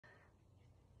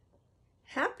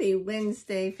Happy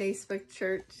Wednesday, Facebook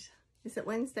Church. Is it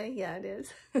Wednesday? Yeah, it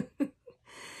is.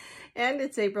 And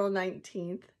it's April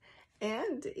 19th.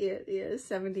 And it is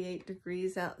 78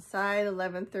 degrees outside,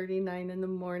 11:39 in the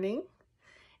morning.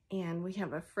 And we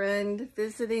have a friend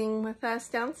visiting with us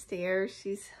downstairs.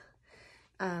 She's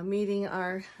meeting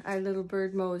our little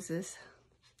bird Moses.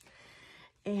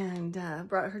 And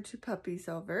brought her 2 puppies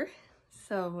over.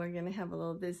 So we're going to have a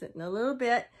little visit in a little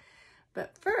bit.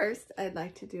 But first, I'd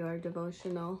like to do our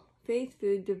devotional, Faith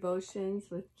Food Devotions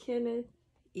with Kenneth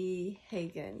E.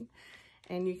 Hagin.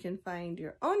 And you can find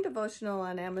your own devotional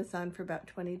on Amazon for about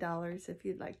 $20 if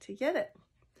you'd like to get it.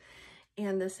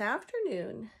 And this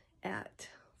afternoon at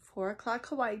 4 o'clock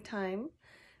Hawaii time,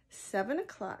 7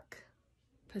 o'clock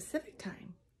Pacific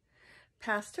time,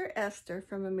 Pastor Esther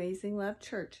from Amazing Love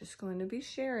Church is going to be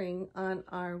sharing on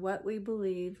our What We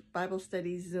Believe Bible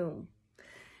Study Zoom.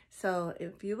 So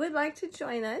if you would like to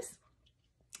join us,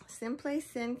 simply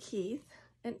send Keith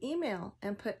an email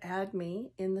and put "add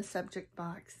me" in the subject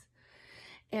box.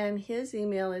 And his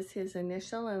email is his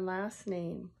initial and last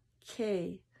name,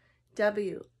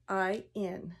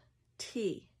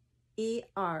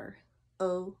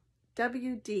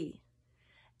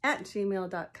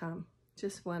 KWINTEROWD@gmail.com.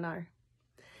 Just 1 R.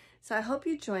 So I hope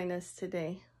you join us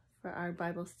today for our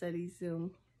Bible study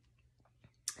Zoom.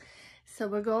 So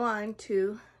we'll go on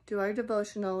to do our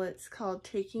devotional. It's called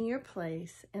Taking Your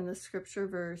Place, and the scripture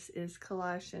verse is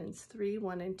Colossians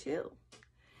 3:1-2.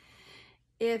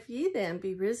 If ye then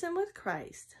be risen with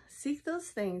Christ, seek those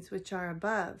things which are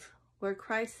above, where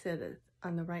Christ sitteth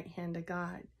on the right hand of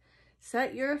God.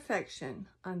 Set your affection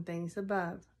on things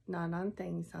above, not on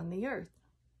things on the earth.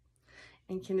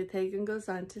 And Kenneth Hagin goes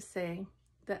on to say,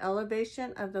 the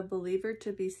elevation of the believer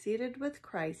to be seated with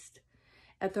Christ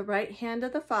at the right hand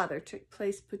of the Father took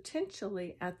place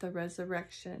potentially at the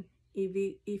resurrection,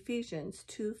 Ephesians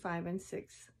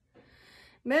 2:5-6.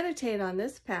 Meditate on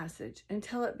this passage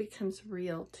until it becomes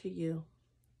real to you.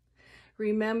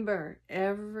 Remember,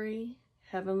 every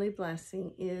heavenly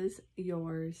blessing is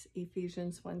yours,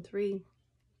 Ephesians 1:3.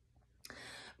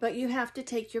 But you have to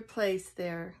take your place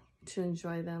there to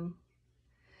enjoy them.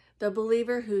 The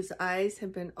believer whose eyes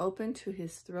have been opened to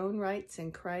his throne rights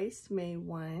in Christ may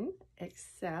 1,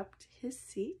 accept his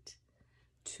seat,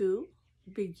 2,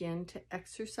 begin to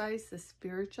exercise the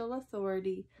spiritual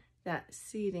authority that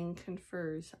seating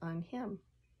confers on him.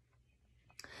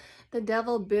 The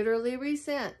devil bitterly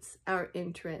resents our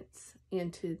entrance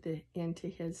into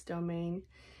his domain.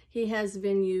 He's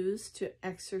been used to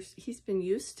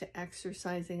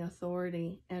exercising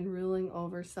authority and ruling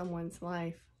over someone's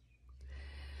life.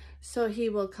 So he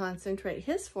will concentrate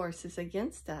his forces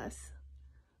against us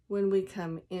when we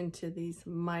come into these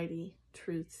mighty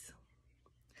truths.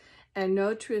 And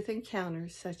no truth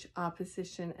encounters such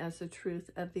opposition as the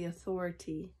truth of the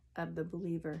authority of the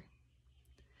believer.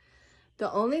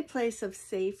 The only place of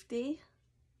safety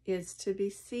is to be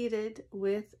seated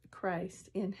with Christ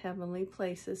in heavenly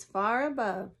places, far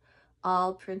above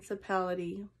all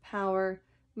principality, power,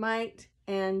 might,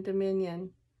 and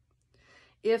dominion.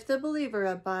 If the believer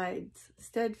abides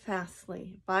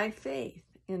steadfastly by faith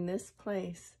in this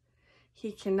place,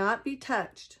 he cannot be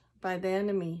touched by the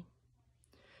enemy.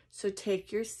 So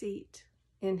take your seat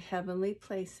in heavenly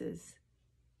places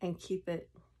and keep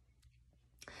it.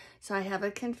 So I have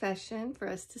a confession for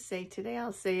us to say today.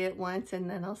 I'll say it once and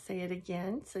then I'll say it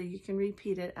again, so you can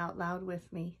repeat it out loud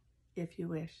with me if you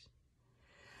wish.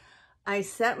 I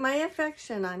set my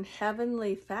affection on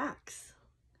heavenly facts.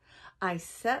 I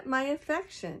set my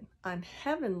affection on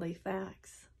heavenly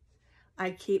facts.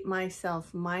 I keep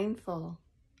myself mindful.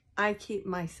 I keep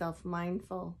myself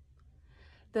mindful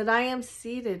that I am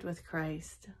seated with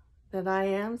Christ, that I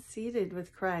am seated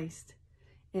with Christ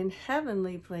in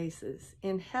heavenly places,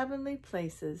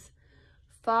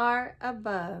 far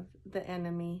above the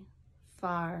enemy,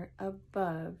 far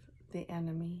above the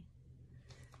enemy.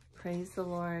 Praise the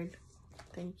Lord.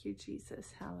 Thank you,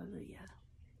 Jesus. Hallelujah.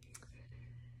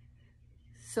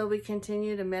 So we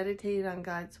continue to meditate on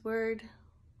God's word,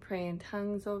 pray in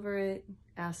tongues over it,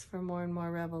 ask for more and more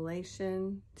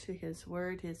revelation to his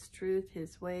word, his truth,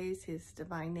 his ways, his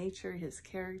divine nature, his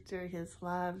character, his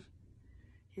love,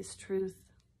 his truth,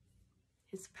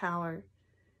 his power,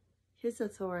 his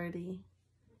authority.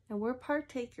 And we're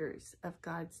partakers of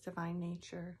God's divine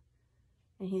nature.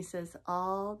 And he says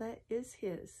all that is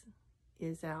his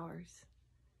is ours.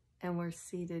 And we're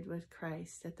seated with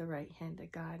Christ at the right hand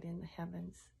of God in the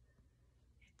heavens.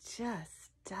 It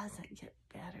just doesn't get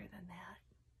better than that.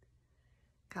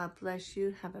 God bless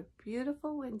you. Have a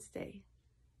beautiful Wednesday.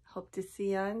 Hope to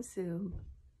see you on Zoom.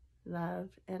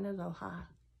 Love and aloha.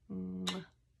 Mwah.